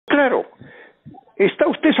está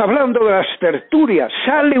usted hablando de las tertulias,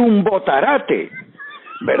 sale un botarate,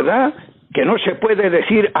 ¿verdad? Que no se puede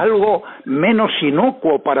decir algo menos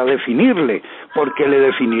inocuo para definirle, porque le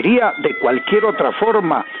definiría de cualquier otra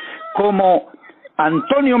forma, como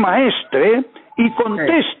Antonio Maestre, y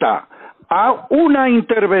contesta a una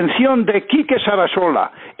intervención de Quique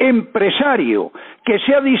Sarasola, empresario que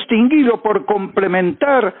se ha distinguido por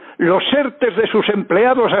complementar los ERTEs de sus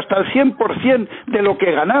empleados hasta el 100% de lo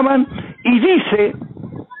que ganaban, y dice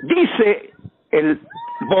el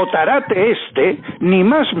botarate ni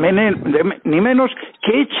más ni menos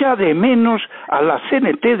que echa de menos a la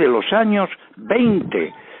CNT de los años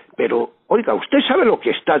 20. Pero, oiga, ¿usted sabe lo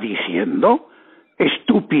que está diciendo?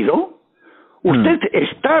 ¿Estúpido? Usted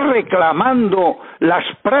está reclamando las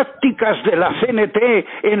prácticas de la CNT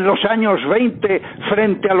en los años 20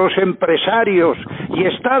 frente a los empresarios y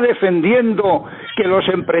está defendiendo que los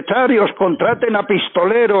empresarios contraten a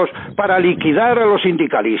pistoleros para liquidar a los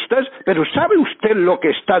sindicalistas. ¿Pero sabe usted lo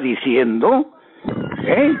que está diciendo?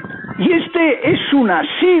 Y este es un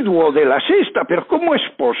asiduo de la Sexta. ¿Pero cómo es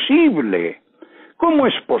posible? ¿Cómo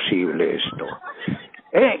es posible esto?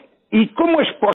 ¿Y cómo es posible?